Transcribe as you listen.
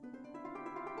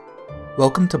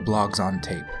Welcome to Blogs on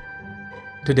Tape.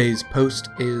 Today's post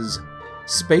is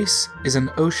Space is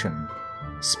an Ocean.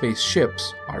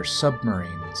 Spaceships are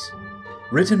submarines.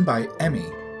 Written by Emmy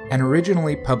and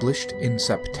originally published in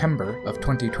September of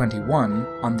 2021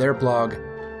 on their blog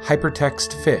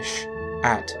HypertextFish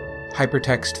at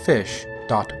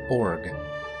hypertextfish.org.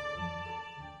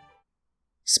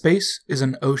 Space is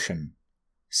an ocean.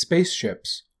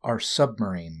 Spaceships are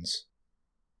submarines.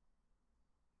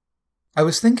 I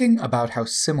was thinking about how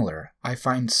similar I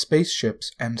find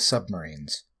spaceships and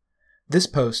submarines. This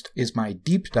post is my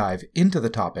deep dive into the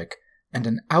topic and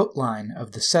an outline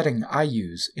of the setting I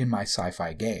use in my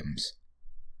sci-fi games.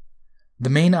 The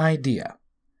main idea: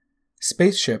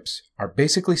 spaceships are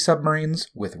basically submarines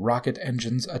with rocket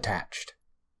engines attached.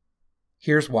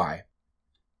 Here's why.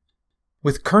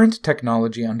 With current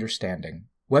technology understanding,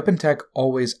 weapon tech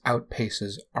always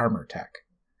outpaces armor tech.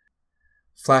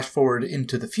 Flash forward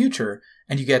into the future,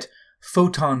 and you get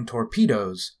photon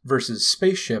torpedoes versus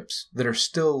spaceships that are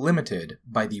still limited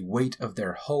by the weight of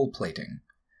their hull plating.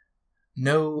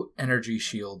 No energy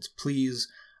shields, please.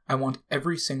 I want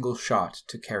every single shot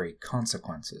to carry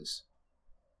consequences.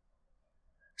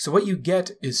 So what you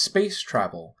get is space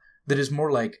travel that is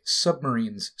more like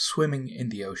submarines swimming in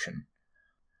the ocean,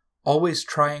 always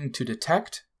trying to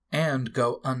detect and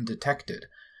go undetected,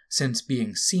 since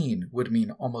being seen would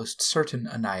mean almost certain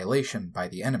annihilation by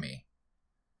the enemy.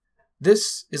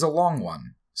 This is a long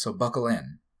one, so buckle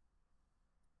in.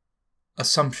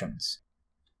 Assumptions.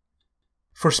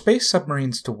 For space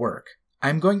submarines to work,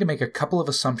 I'm going to make a couple of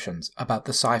assumptions about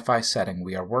the sci-fi setting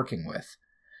we are working with.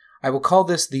 I will call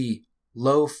this the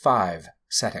Low-5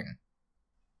 setting.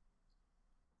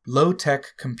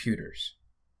 Low-tech computers.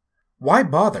 Why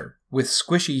bother with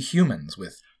squishy humans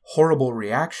with horrible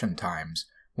reaction times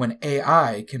when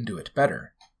AI can do it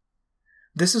better?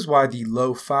 This is why the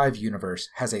Low-5 universe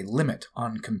has a limit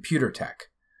on computer tech.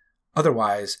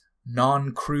 Otherwise,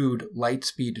 non-crewed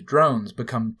light-speed drones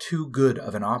become too good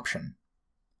of an option.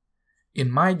 In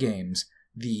my games,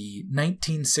 the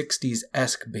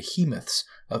 1960s-esque behemoths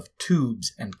of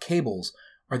tubes and cables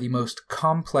are the most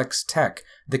complex tech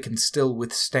that can still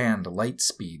withstand light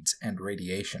speeds and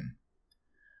radiation.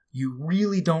 You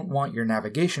really don't want your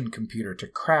navigation computer to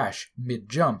crash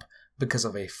mid-jump because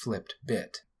of a flipped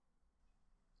bit.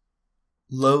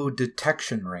 Low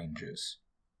detection ranges.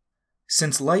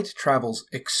 Since light travels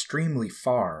extremely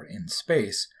far in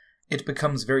space, it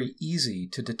becomes very easy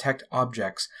to detect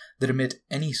objects that emit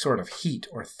any sort of heat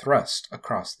or thrust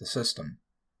across the system.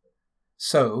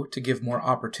 So, to give more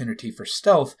opportunity for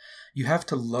stealth, you have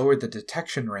to lower the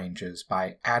detection ranges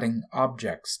by adding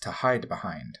objects to hide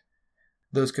behind.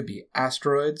 Those could be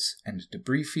asteroids and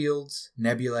debris fields,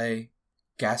 nebulae,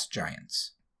 gas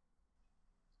giants.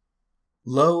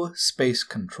 Low space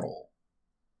control.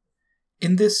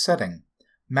 In this setting,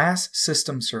 mass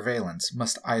system surveillance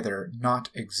must either not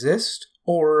exist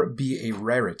or be a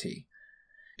rarity.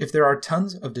 If there are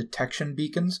tons of detection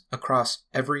beacons across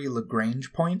every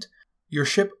Lagrange point, your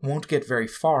ship won't get very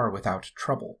far without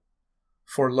trouble.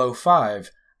 For Low-5,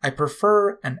 I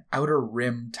prefer an outer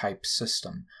rim type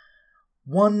system.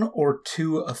 1 or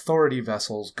 2 authority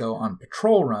vessels go on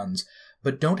patrol runs,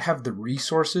 but don't have the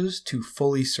resources to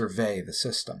fully survey the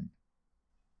system.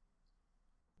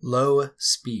 Low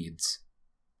speeds.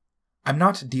 I'm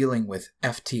not dealing with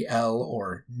FTL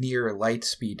or near light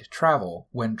speed travel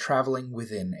when traveling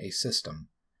within a system.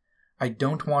 I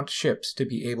don't want ships to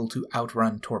be able to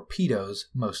outrun torpedoes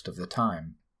most of the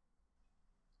time.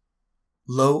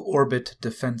 Low orbit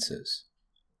defenses.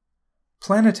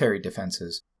 Planetary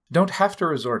defenses don't have to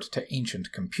resort to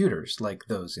ancient computers like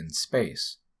those in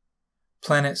space.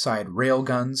 Planet-side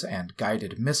railguns and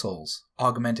guided missiles,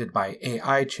 augmented by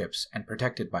AI chips and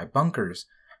protected by bunkers,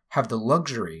 have the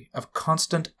luxury of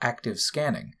constant active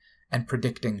scanning and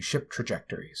predicting ship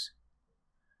trajectories.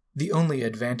 The only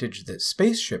advantage that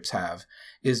spaceships have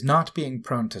is not being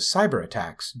prone to cyber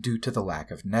attacks due to the lack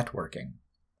of networking.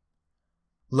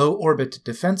 Low-orbit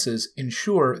defenses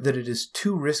ensure that it is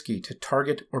too risky to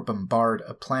target or bombard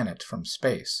a planet from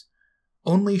space.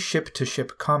 Only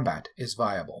ship-to-ship combat is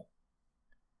viable.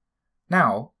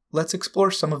 Now, let's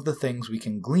explore some of the things we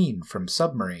can glean from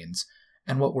submarines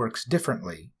and what works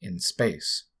differently in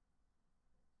space.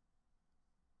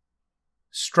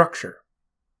 Structure.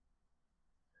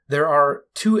 There are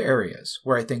 2 areas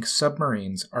where I think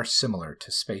submarines are similar to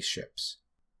spaceships.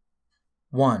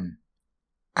 1.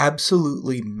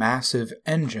 Absolutely massive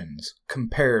engines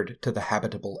compared to the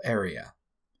habitable area.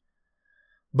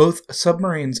 Both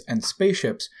submarines and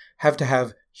spaceships have to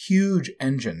have huge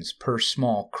engines per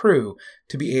small crew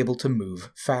to be able to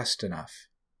move fast enough.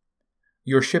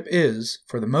 your ship is,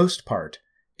 for the most part,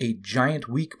 a giant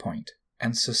weak point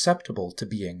and susceptible to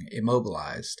being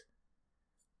immobilized.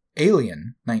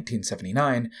 Alien,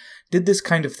 1979, did this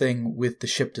kind of thing with the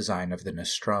ship design of the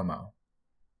Nostromo.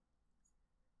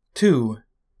 2.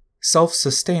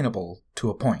 Self-sustainable to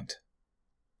a point.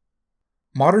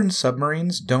 Modern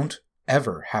submarines don't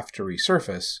ever have to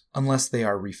resurface unless they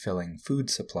are refilling food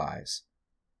supplies.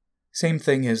 Same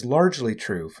thing is largely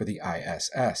true for the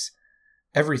ISS.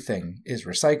 Everything is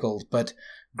recycled, but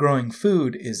growing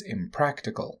food is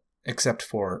impractical, except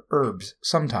for herbs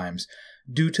sometimes,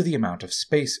 due to the amount of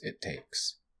space it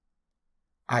takes.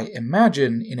 I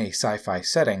imagine in a sci-fi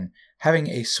setting, having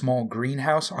a small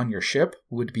greenhouse on your ship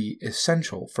would be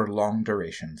essential for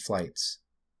long-duration flights.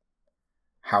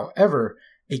 However,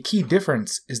 a key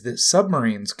difference is that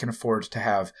submarines can afford to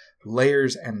have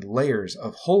layers and layers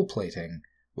of hull plating,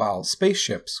 while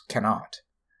spaceships cannot.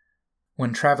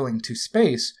 When traveling to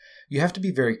space, you have to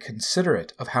be very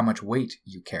considerate of how much weight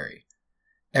you carry.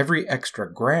 Every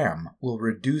extra gram will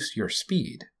reduce your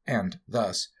speed, and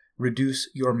thus reduce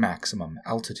your maximum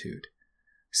altitude.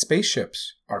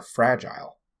 Spaceships are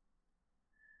fragile.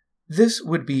 This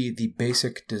would be the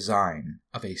basic design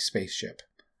of a spaceship.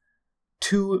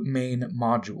 2 main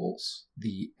modules,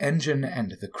 the engine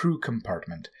and the crew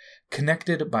compartment,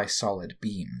 connected by solid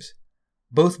beams.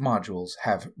 Both modules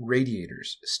have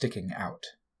radiators sticking out.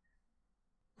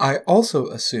 I also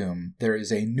assume there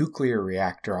is a nuclear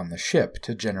reactor on the ship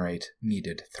to generate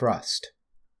needed thrust.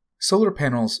 Solar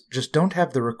panels just don't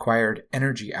have the required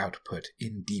energy output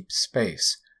in deep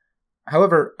space.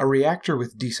 However, a reactor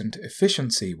with decent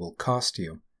efficiency will cost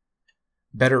you.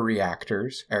 Better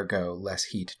reactors, ergo less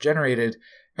heat generated,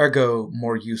 ergo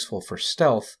more useful for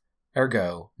stealth,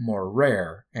 ergo more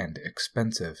rare and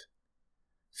expensive.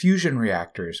 Fusion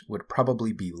reactors would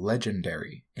probably be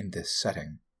legendary in this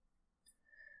setting.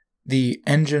 The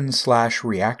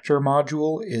engine/reactor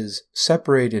module is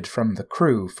separated from the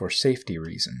crew for safety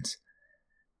reasons.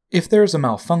 If there is a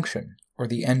malfunction, or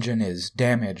the engine is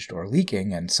damaged or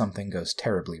leaking and something goes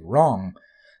terribly wrong,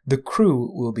 the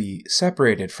crew will be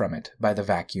separated from it by the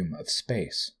vacuum of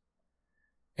space.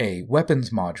 A weapons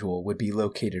module would be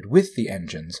located with the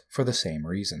engines for the same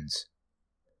reasons.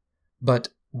 But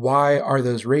why are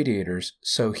those radiators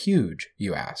so huge,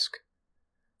 you ask?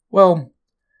 Well,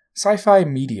 sci-fi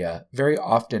media very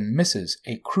often misses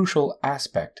a crucial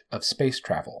aspect of space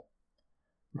travel: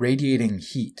 radiating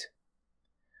heat.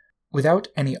 Without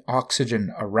any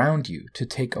oxygen around you to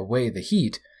take away the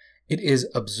heat, it is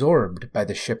absorbed by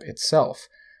the ship itself,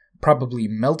 probably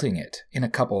melting it in a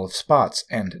couple of spots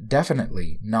and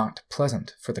definitely not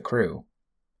pleasant for the crew.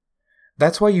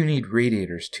 That's why you need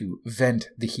radiators to vent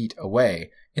the heat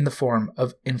away in the form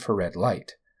of infrared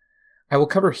light. I will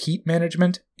cover heat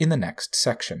management in the next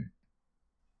section.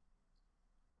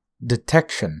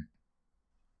 Detection.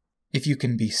 If you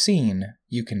can be seen,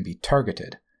 you can be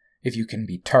targeted. If you can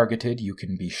be targeted, you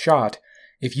can be shot.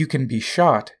 If you can be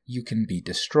shot, you can be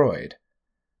destroyed.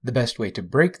 The best way to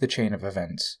break the chain of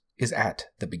events is at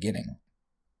the beginning.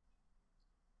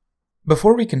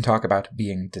 Before we can talk about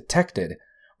being detected,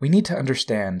 we need to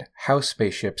understand how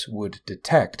spaceships would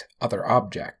detect other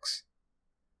objects.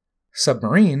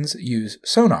 Submarines use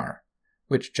sonar,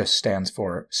 which just stands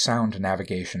for sound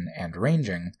navigation and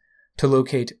ranging, to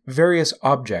locate various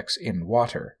objects in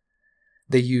water.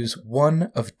 They use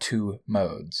one of 2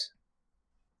 modes.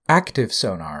 Active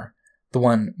sonar, the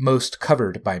one most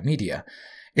covered by media,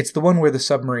 it's the one where the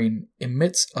submarine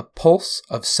emits a pulse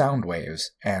of sound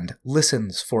waves and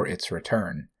listens for its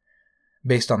return.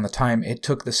 Based on the time it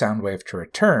took the sound wave to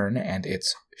return and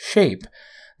its shape,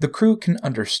 the crew can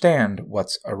understand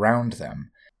what's around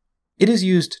them. It is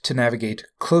used to navigate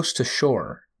close to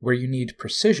shore, where you need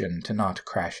precision to not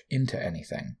crash into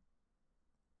anything.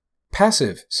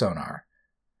 Passive sonar,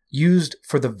 used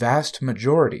for the vast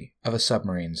majority of a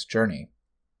submarine's journey.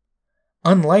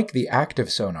 Unlike the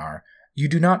active sonar, you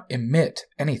do not emit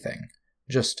anything,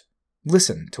 just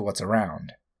listen to what's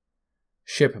around.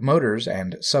 Ship motors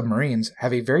and submarines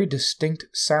have a very distinct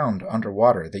sound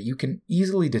underwater that you can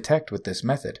easily detect with this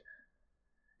method.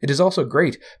 It is also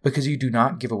great because you do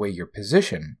not give away your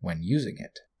position when using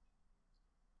it.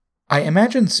 I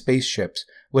imagine spaceships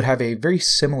would have a very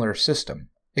similar system,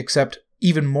 except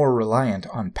even more reliant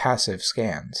on passive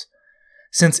scans.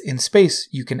 Since in space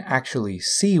you can actually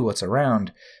see what's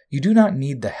around, you do not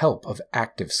need the help of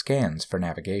active scans for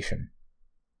navigation.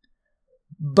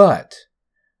 But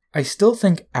I still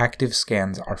think active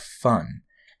scans are fun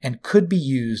and could be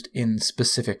used in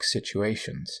specific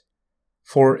situations.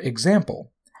 For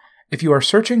example, if you are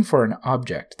searching for an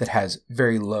object that has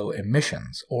very low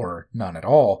emissions, or none at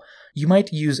all, you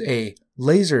might use a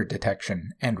laser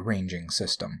detection and ranging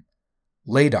system,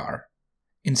 LADAR.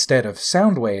 Instead of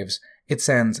sound waves, it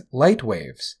sends light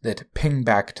waves that ping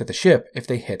back to the ship if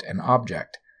they hit an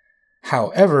object.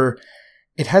 However,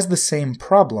 it has the same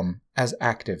problem as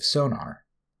active sonar.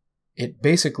 It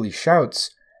basically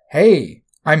shouts, "Hey,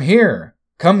 I'm here!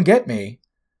 Come get me!"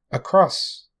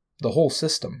 across the whole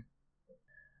system.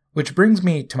 Which brings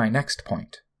me to my next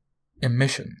point: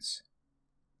 emissions.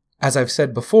 As I've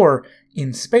said before,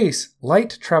 in space,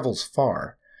 light travels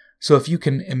far, so if you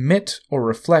can emit or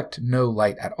reflect no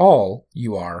light at all,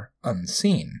 you are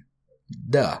unseen.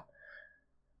 Duh.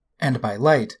 And by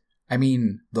light, I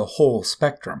mean the whole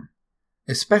spectrum,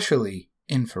 especially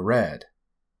infrared,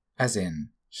 as in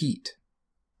heat.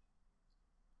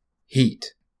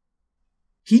 Heat.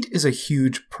 Heat is a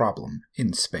huge problem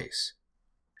in space.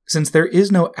 Since there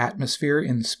is no atmosphere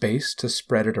in space to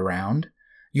spread it around,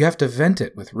 you have to vent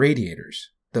it with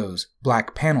radiators, those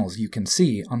black panels you can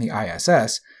see on the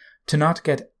ISS, to not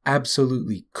get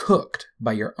absolutely cooked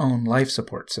by your own life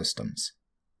support systems.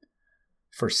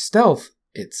 For stealth,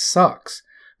 it sucks,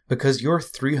 because your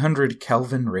 300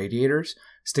 Kelvin radiators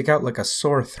stick out like a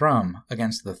sore thumb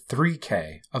against the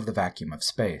 3K of the vacuum of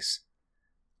space.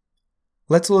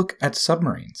 Let's look at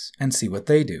submarines and see what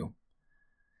they do.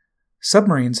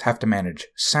 Submarines have to manage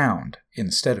sound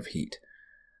instead of heat,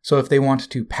 so if they want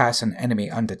to pass an enemy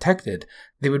undetected,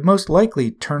 they would most likely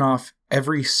turn off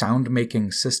every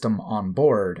sound-making system on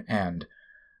board and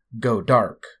go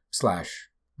dark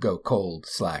 / go cold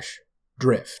 /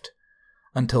 drift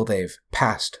until they've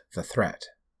passed the threat.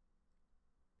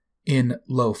 In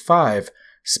Low 5,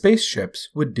 spaceships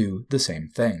would do the same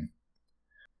thing.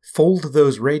 Fold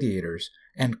those radiators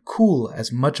and cool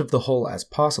as much of the hull as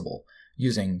possible,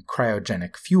 using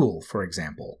cryogenic fuel, for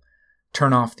example.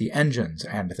 Turn off the engines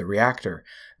and the reactor,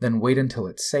 then wait until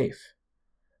it's safe.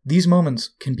 These moments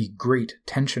can be great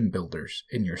tension builders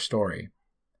in your story.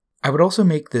 I would also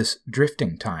make this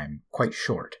drifting time quite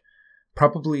short,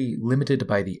 probably limited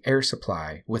by the air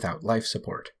supply without life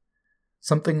support.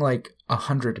 Something like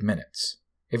 100 minutes,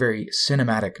 a very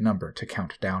cinematic number to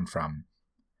count down from.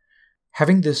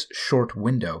 Having this short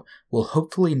window will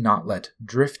hopefully not let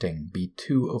drifting be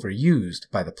too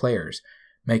overused by the players,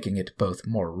 making it both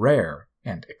more rare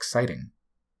and exciting.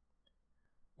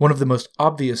 One of the most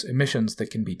obvious emissions that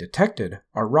can be detected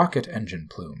are rocket engine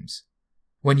plumes.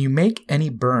 When you make any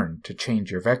burn to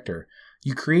change your vector,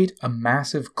 you create a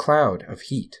massive cloud of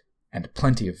heat, and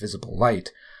plenty of visible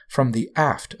light, from the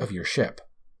aft of your ship.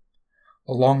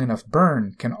 A long enough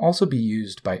burn can also be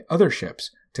used by other ships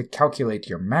to calculate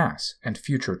your mass and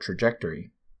future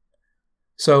trajectory.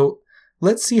 So,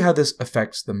 let's see how this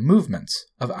affects the movements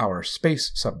of our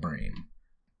space submarine.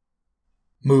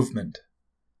 Movement.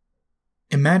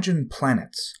 Imagine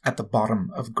planets at the bottom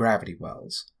of gravity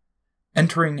wells.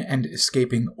 Entering and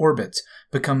escaping orbits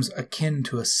becomes akin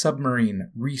to a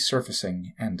submarine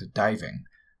resurfacing and diving,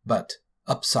 but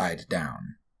upside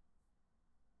down.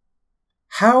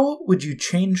 How would you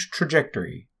change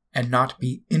trajectory and not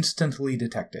be instantly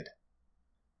detected?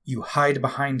 You hide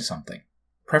behind something,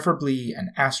 preferably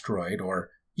an asteroid or,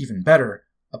 even better,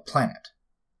 a planet.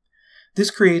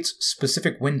 This creates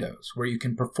specific windows where you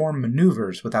can perform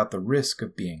maneuvers without the risk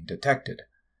of being detected.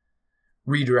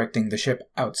 Redirecting the ship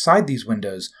outside these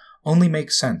windows only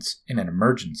makes sense in an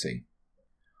emergency.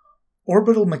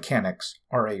 Orbital mechanics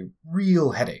are a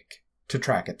real headache to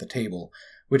track at the table,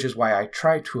 which is why I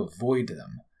try to avoid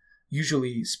them.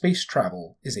 Usually, space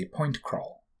travel is a point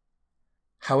crawl.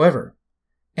 However,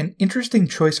 an interesting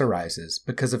choice arises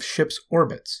because of ships'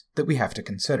 orbits that we have to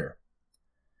consider.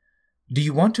 Do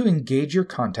you want to engage your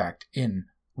contact in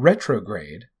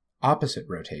retrograde, opposite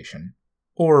rotation,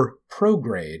 or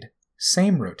prograde,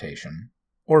 same rotation,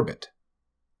 orbit?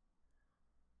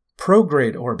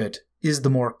 Prograde orbit is the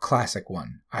more classic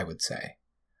one, I would say.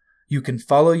 You can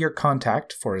follow your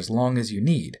contact for as long as you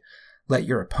need, let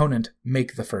your opponent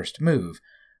make the first move,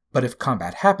 but if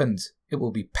combat happens, it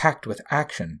will be packed with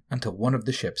action until one of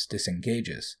the ships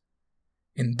disengages.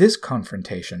 In this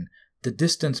confrontation, the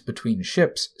distance between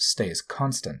ships stays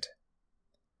constant.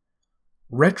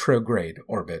 Retrograde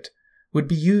orbit would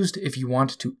be used if you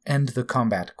want to end the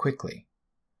combat quickly.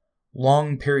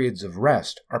 Long periods of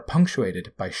rest are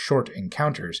punctuated by short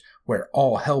encounters where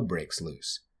all hell breaks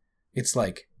loose. It's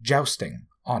like jousting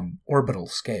on orbital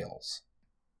scales.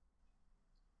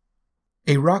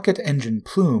 A rocket engine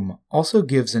plume also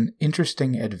gives an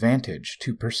interesting advantage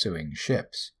to pursuing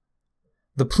ships.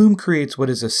 The plume creates what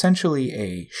is essentially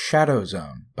a shadow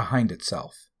zone behind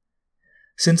itself.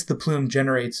 Since the plume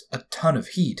generates a ton of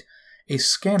heat, a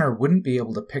scanner wouldn't be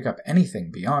able to pick up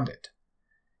anything beyond it.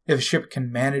 If a ship can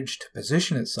manage to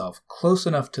position itself close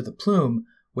enough to the plume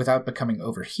without becoming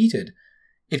overheated,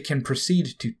 it can proceed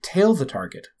to tail the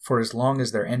target for as long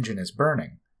as their engine is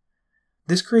burning.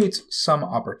 This creates some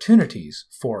opportunities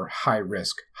for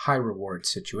high-risk, high-reward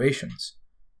situations.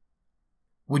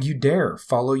 Would you dare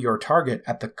follow your target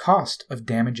at the cost of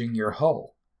damaging your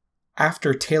hull?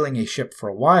 After tailing a ship for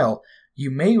a while,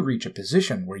 you may reach a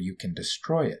position where you can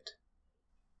destroy it.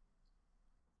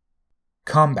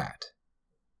 Combat.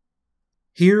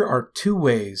 Here are 2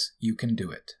 ways you can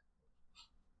do it.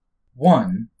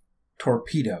 1.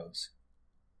 Torpedoes.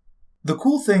 The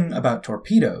cool thing about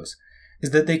torpedoes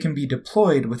is that they can be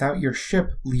deployed without your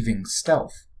ship leaving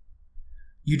stealth.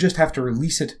 You just have to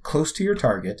release it close to your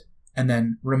target and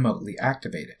then remotely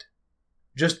activate it.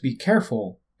 Just be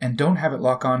careful and don't have it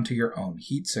lock on to your own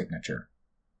heat signature.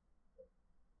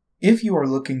 If you are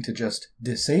looking to just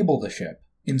disable the ship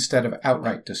instead of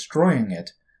outright destroying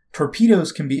it,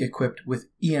 torpedoes can be equipped with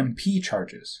EMP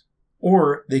charges,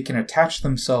 or they can attach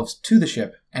themselves to the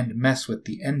ship and mess with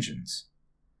the engines.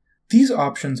 These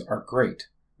options are great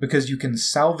because you can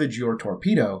salvage your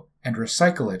torpedo and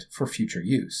recycle it for future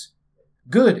use.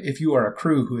 Good if you are a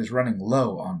crew who is running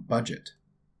low on budget.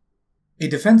 A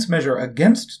defense measure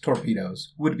against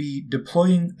torpedoes would be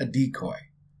deploying a decoy.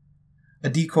 A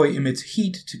decoy emits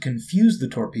heat to confuse the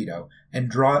torpedo and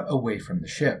draw it away from the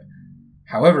ship.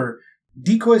 However,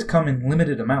 decoys come in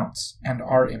limited amounts and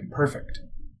are imperfect.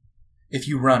 If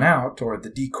you run out or the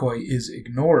decoy is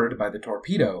ignored by the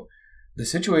torpedo, the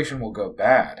situation will go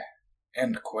bad,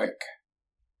 and quick.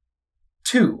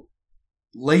 2.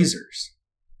 Lasers.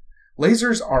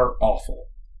 Lasers are awful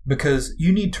because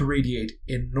you need to radiate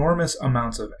enormous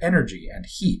amounts of energy and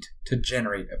heat to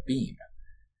generate a beam,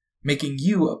 making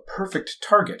you a perfect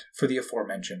target for the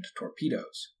aforementioned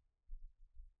torpedoes.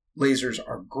 Lasers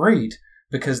are great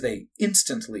because they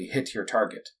instantly hit your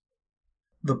target.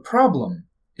 The problem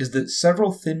is that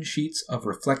several thin sheets of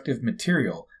reflective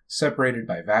material separated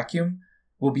by vacuum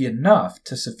will be enough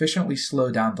to sufficiently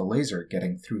slow down the laser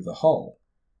getting through the hull.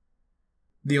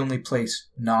 The only place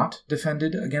not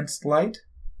defended against light?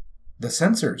 The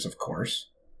sensors, of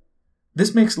course.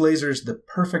 This makes lasers the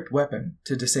perfect weapon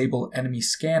to disable enemy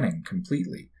scanning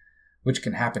completely, which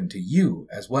can happen to you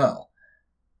as well.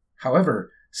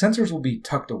 However, sensors will be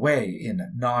tucked away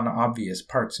in non-obvious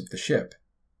parts of the ship.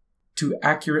 To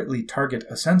accurately target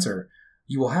a sensor,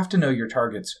 you will have to know your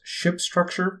target's ship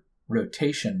structure,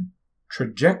 rotation,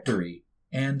 trajectory,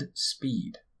 and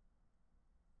speed.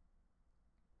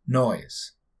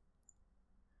 Noise.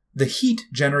 The heat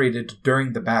generated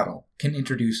during the battle can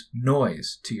introduce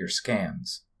noise to your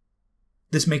scans.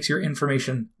 This makes your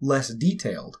information less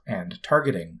detailed and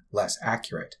targeting less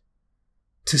accurate.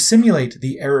 To simulate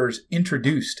the errors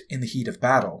introduced in the heat of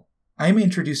battle, I am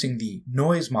introducing the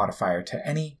noise modifier to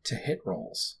any to-hit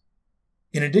rolls.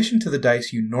 In addition to the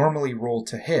dice you normally roll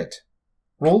to hit,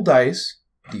 roll dice,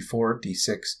 d4,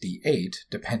 d6, d8,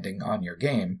 depending on your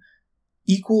game,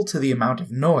 equal to the amount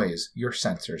of noise your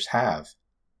sensors have.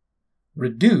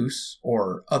 Reduce,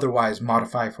 or otherwise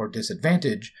modify for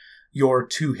disadvantage, your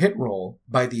to-hit roll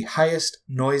by the highest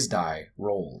noise die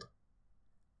rolled.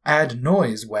 Add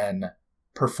noise when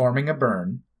performing a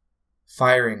burn,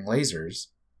 firing lasers,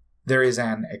 there is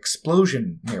an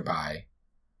explosion nearby,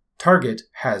 target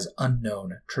has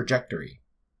unknown trajectory.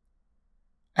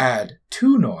 Add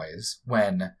to noise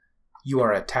when you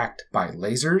are attacked by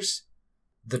lasers,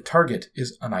 the target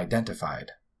is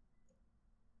unidentified.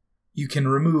 You can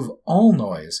remove all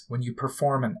noise when you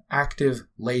perform an active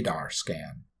LiDAR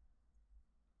scan.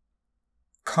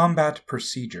 Combat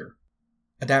Procedure,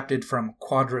 adapted from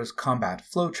Quadra's combat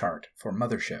flowchart for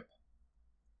Mothership.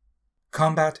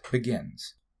 Combat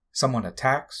begins. Someone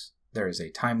attacks, there is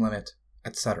a time limit,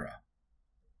 etc.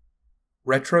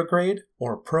 Retrograde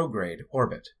or prograde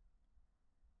orbit.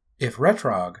 If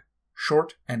retrog,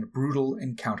 short and brutal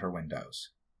encounter windows.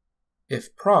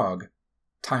 If prog,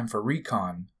 time for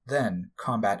recon, then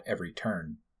combat every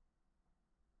turn.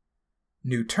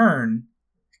 New turn,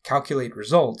 calculate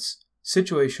results,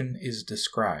 situation is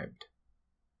described.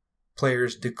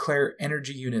 Players declare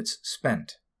energy units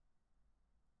spent.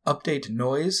 Update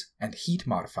noise and heat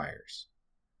modifiers.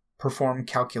 Perform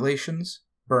calculations,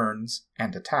 burns,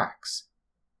 and attacks.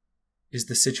 Is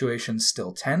the situation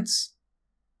still tense?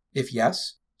 If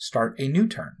yes, start a new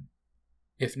turn.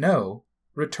 If no,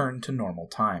 return to normal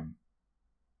time.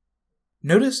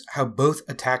 Notice how both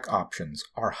attack options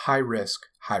are high risk,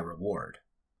 high reward.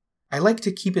 I like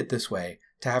to keep it this way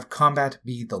to have combat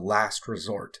be the last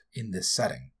resort in this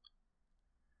setting.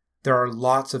 There are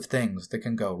lots of things that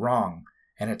can go wrong,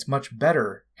 and it's much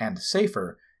better and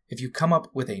safer if you come up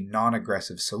with a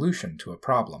non-aggressive solution to a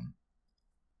problem.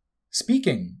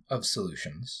 Speaking of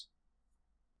solutions,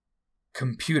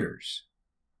 computers.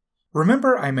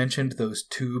 Remember I mentioned those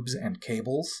tubes and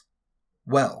cables?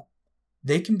 Well,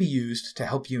 they can be used to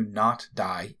help you not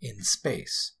die in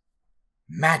space.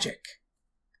 Magic!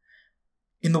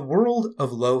 In the world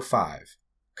of Lo-5,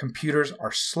 computers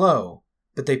are slow,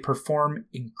 but they perform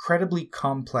incredibly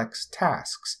complex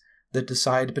tasks that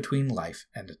decide between life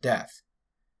and death,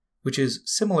 which is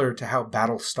similar to how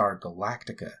Battlestar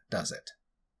Galactica does it.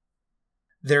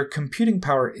 Their computing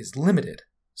power is limited,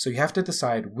 so you have to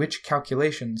decide which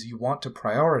calculations you want to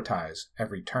prioritize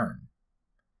every turn.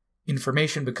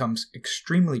 Information becomes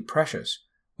extremely precious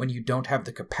when you don't have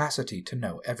the capacity to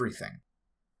know everything.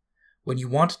 When you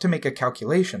want to make a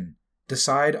calculation,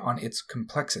 decide on its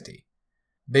complexity.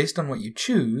 Based on what you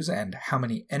choose and how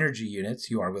many energy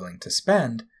units you are willing to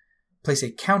spend, place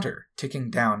a counter ticking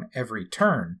down every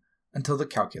turn until the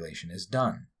calculation is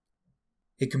done.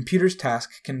 A computer's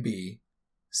task can be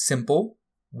simple,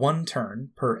 1 turn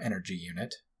per energy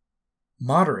unit,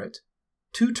 moderate,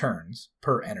 2 turns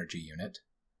per energy unit,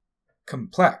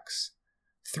 complex,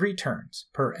 3 turns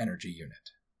per energy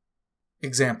unit.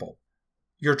 Example: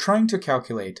 you're trying to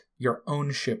calculate your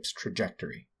own ship's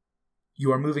trajectory.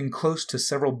 You are moving close to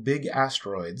several big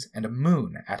asteroids and a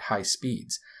moon at high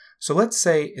speeds, so let's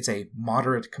say it's a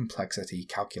moderate complexity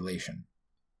calculation.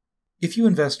 If you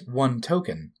invest 1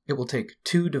 token, it will take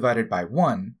 2 divided by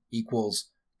 1 equals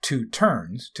 2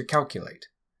 turns to calculate.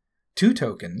 2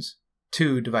 tokens,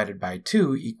 2 divided by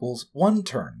 2 equals 1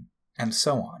 turn, and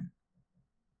so on.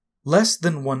 Less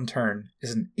than 1 turn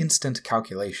is an instant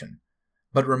calculation,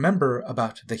 but remember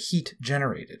about the heat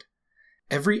generated.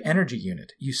 Every energy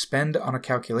unit you spend on a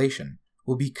calculation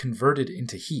will be converted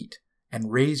into heat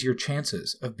and raise your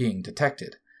chances of being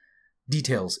detected.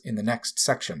 Details in the next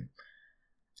section.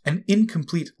 An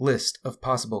incomplete list of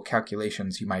possible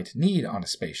calculations you might need on a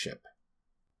spaceship.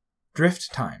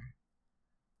 Drift time.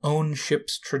 Own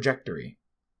ship's trajectory.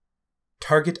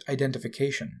 Target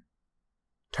identification.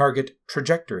 Target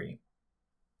trajectory.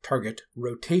 Target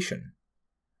rotation.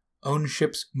 Own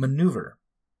ship's maneuver.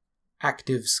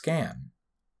 Active scan.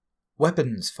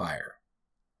 Weapons fire.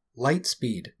 Light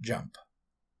speed jump.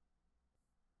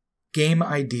 Game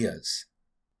ideas.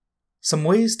 Some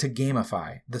ways to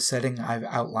gamify the setting I've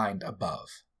outlined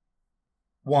above.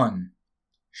 1.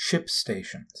 Ship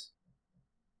stations.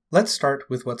 Let's start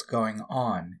with what's going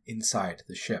on inside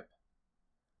the ship.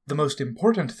 The most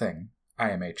important thing,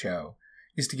 IMHO,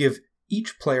 is to give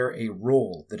each player a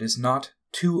role that is not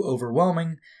too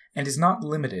overwhelming and is not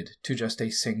limited to just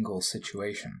a single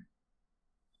situation.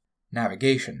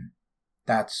 Navigation.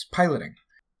 That's piloting.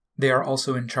 They are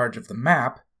also in charge of the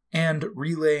map and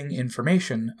relaying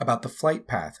information about the flight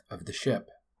path of the ship.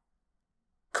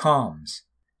 Comms.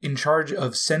 In charge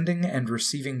of sending and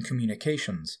receiving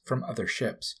communications from other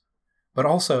ships, but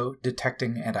also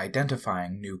detecting and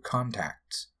identifying new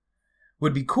contacts.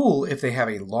 Would be cool if they have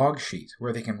a log sheet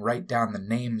where they can write down the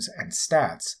names and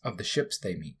stats of the ships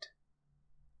they meet.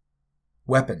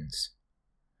 Weapons.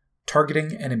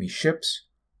 Targeting enemy ships,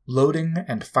 loading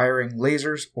and firing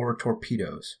lasers or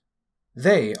torpedoes.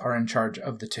 They are in charge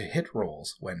of the to-hit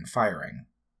rolls when firing.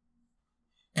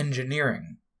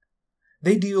 Engineering.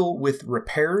 They deal with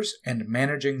repairs and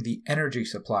managing the energy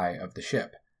supply of the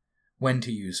ship, when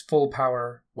to use full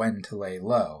power, when to lay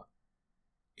low.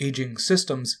 Aging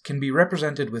systems can be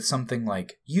represented with something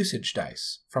like usage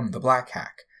dice from the Black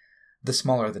Hack. The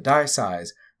smaller the die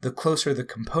size, the closer the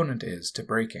component is to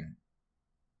breaking.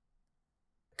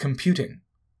 Computing.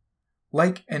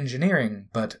 Like engineering,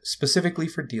 but specifically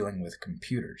for dealing with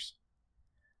computers.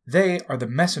 They are the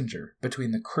messenger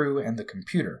between the crew and the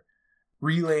computer,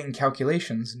 relaying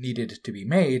calculations needed to be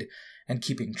made and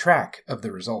keeping track of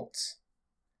the results.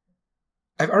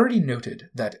 I've already noted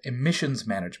that emissions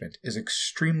management is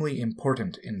extremely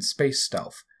important in space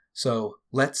stealth, so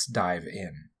let's dive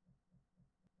in.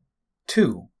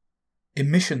 2.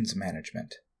 Emissions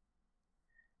management.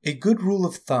 A good rule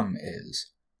of thumb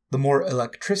is, the more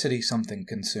electricity something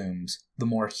consumes, the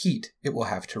more heat it will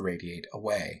have to radiate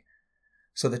away.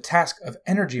 So the task of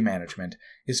energy management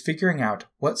is figuring out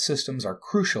what systems are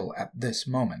crucial at this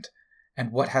moment,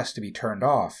 and what has to be turned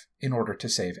off in order to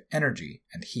save energy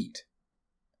and heat.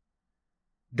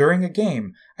 During a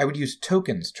game, I would use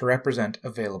tokens to represent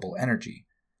available energy.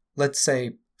 Let's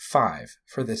say 5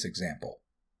 for this example.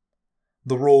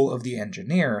 The role of the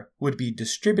engineer would be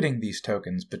distributing these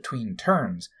tokens between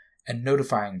turns and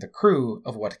notifying the crew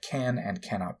of what can and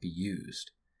cannot be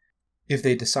used. If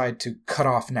they decide to cut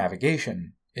off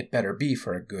navigation, it better be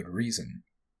for a good reason.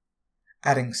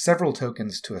 Adding several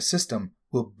tokens to a system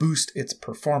will boost its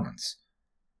performance.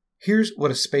 Here's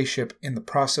what a spaceship in the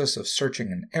process of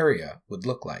searching an area would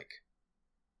look like.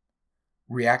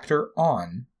 Reactor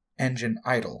on, engine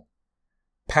idle.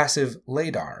 Passive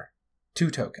LADAR, 2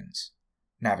 tokens.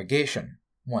 Navigation,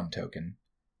 1 token.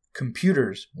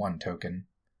 Computers, 1 token.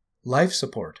 Life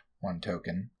support, 1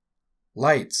 token.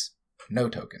 Lights, no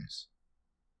tokens.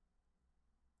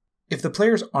 If the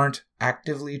players aren't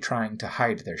actively trying to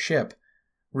hide their ship,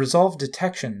 resolve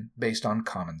detection based on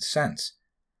common sense.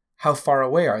 How far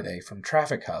away are they from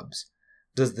traffic hubs?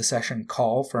 Does the session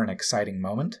call for an exciting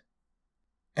moment?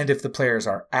 And if the players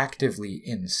are actively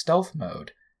in stealth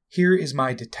mode, here is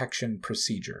my detection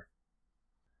procedure.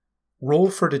 Roll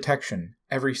for detection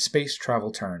every space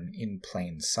travel turn in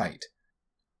plain sight.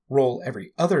 Roll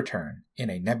every other turn in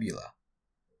a nebula.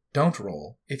 Don't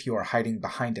roll if you are hiding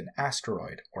behind an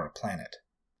asteroid or a planet.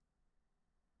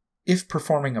 If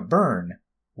performing a burn,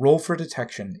 roll for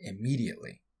detection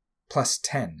immediately, plus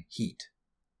 10 heat.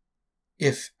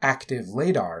 If active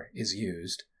LADAR is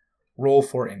used, roll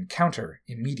for encounter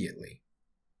immediately.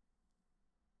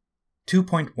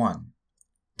 2.1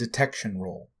 Detection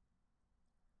Roll.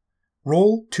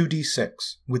 Roll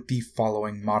 2d6 with the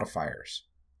following modifiers.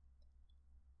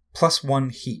 Plus 1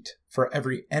 heat for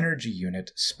every energy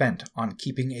unit spent on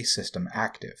keeping a system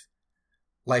active.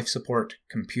 Life support,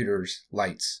 computers,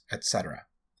 lights, etc.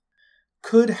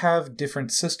 Could have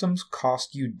different systems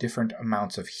cost you different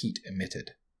amounts of heat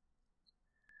emitted.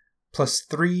 Plus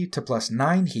 3 to plus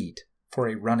 9 heat for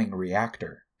a running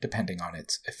reactor, depending on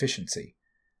its efficiency.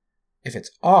 If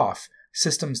it's off,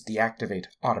 systems deactivate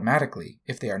automatically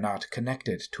if they are not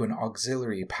connected to an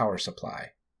auxiliary power supply.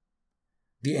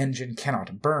 The engine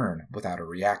cannot burn without a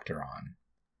reactor on.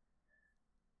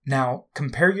 Now,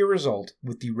 compare your result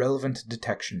with the relevant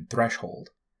detection threshold.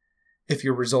 If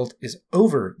your result is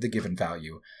over the given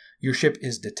value, your ship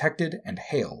is detected and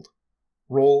hailed.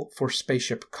 Roll for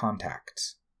spaceship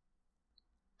contacts.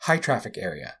 High traffic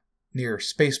area, near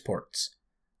spaceports.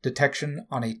 Detection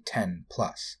on a 10+.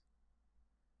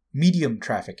 Medium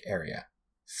traffic area,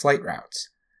 flight routes.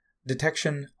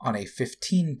 Detection on a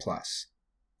 15+.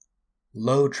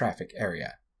 Low traffic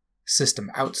area, system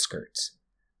outskirts.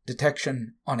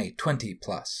 Detection on a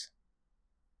 20+.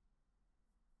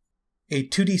 A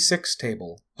 2d6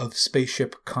 table of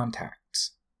spaceship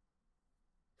contacts.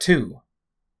 2.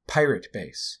 Pirate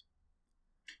base.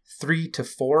 3 to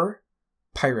 4.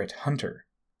 Pirate hunter.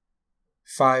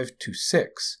 5 to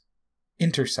 6.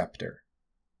 Interceptor.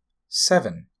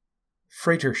 7.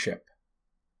 Freighter ship.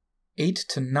 8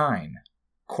 to 9.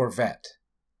 Corvette.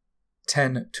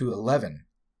 10 to 11.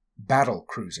 Battle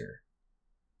cruiser.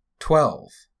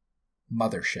 12.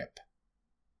 Mothership.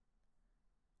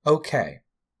 Okay,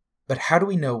 but how do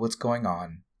we know what's going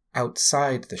on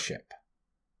outside the ship?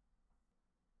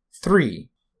 3.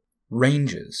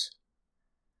 Ranges.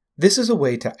 This is a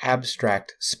way to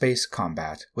abstract space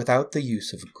combat without the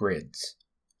use of grids.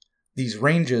 These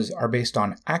ranges are based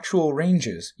on actual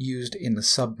ranges used in the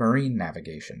submarine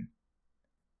navigation.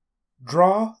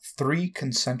 Draw 3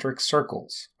 concentric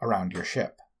circles around your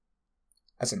ship.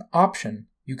 As an option,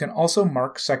 you can also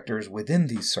mark sectors within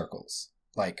these circles,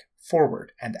 like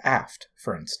forward and aft,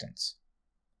 for instance.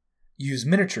 Use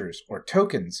miniatures or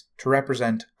tokens to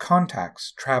represent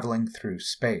contacts traveling through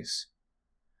space.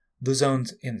 The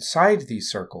zones inside these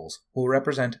circles will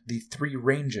represent the 3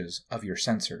 ranges of your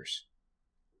sensors.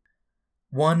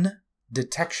 1.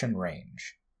 Detection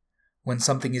range. When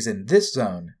something is in this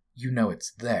zone, you know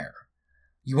it's there.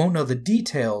 You won't know the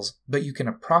details, but you can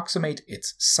approximate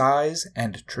its size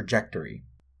and trajectory.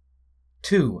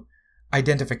 2.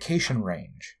 Identification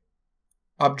range.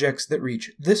 Objects that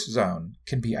reach this zone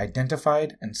can be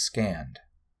identified and scanned.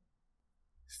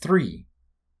 3.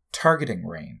 Targeting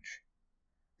range.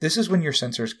 This is when your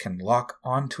sensors can lock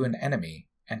onto an enemy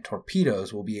and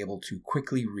torpedoes will be able to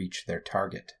quickly reach their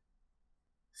target.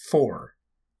 4.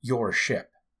 Your ship.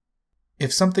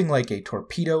 If something like a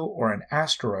torpedo or an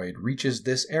asteroid reaches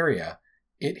this area,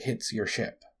 it hits your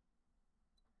ship.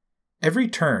 Every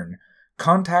turn,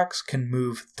 contacts can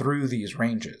move through these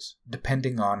ranges,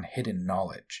 depending on hidden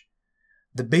knowledge.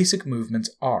 The basic movements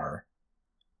are: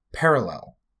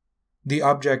 parallel. The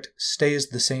object stays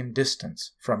the same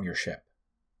distance from your ship.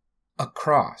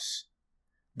 Across.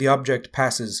 The object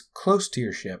passes close to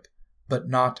your ship, but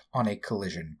not on a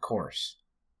collision course.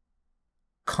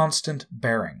 Constant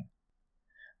bearing.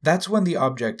 That's when the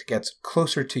object gets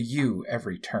closer to you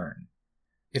every turn.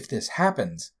 If this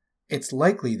happens, it's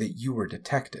likely that you were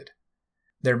detected.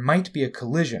 There might be a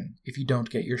collision if you don't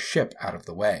get your ship out of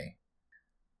the way.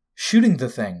 Shooting the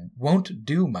thing won't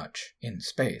do much in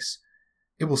space.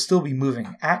 It will still be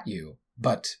moving at you,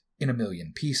 but in a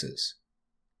million pieces.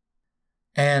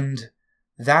 And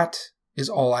that is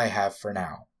all I have for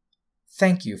now.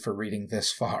 Thank you for reading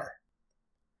this far.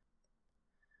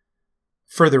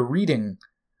 Further reading,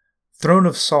 Throne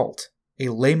of Salt, A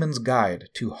Layman's Guide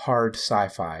to Hard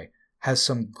Sci-Fi, has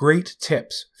some great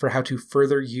tips for how to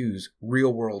further use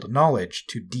real-world knowledge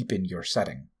to deepen your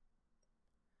setting.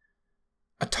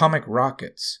 Atomic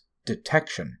Rockets,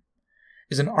 Detection,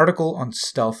 is an article on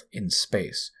stealth in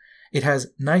space. It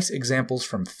has nice examples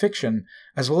from fiction,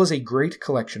 as well as a great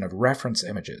collection of reference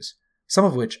images, some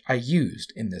of which I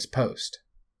used in this post.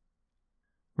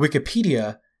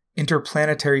 Wikipedia,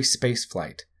 Interplanetary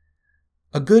Spaceflight,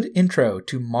 a good intro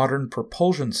to modern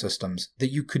propulsion systems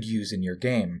that you could use in your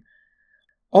game.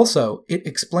 Also, it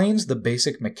explains the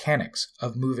basic mechanics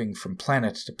of moving from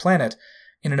planet to planet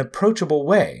in an approachable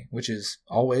way, which is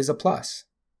always a plus.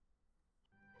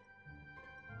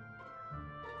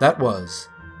 That was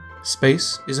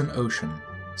Space is an Ocean,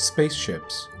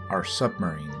 Spaceships are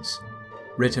Submarines,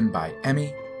 written by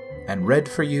Emmy and read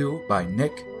for you by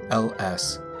Nick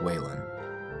L.S. Whalen.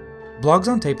 Blogs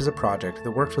on Tape is a project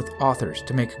that works with authors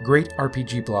to make great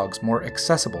RPG blogs more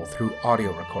accessible through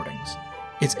audio recordings.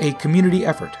 It's a community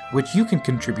effort, which you can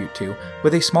contribute to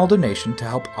with a small donation to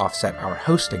help offset our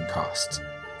hosting costs.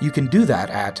 You can do that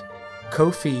at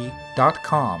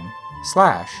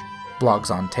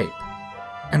ko-fi.com/blogsontape.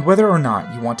 And whether or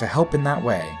not you want to help in that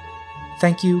way,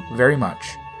 thank you very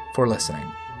much for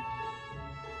listening.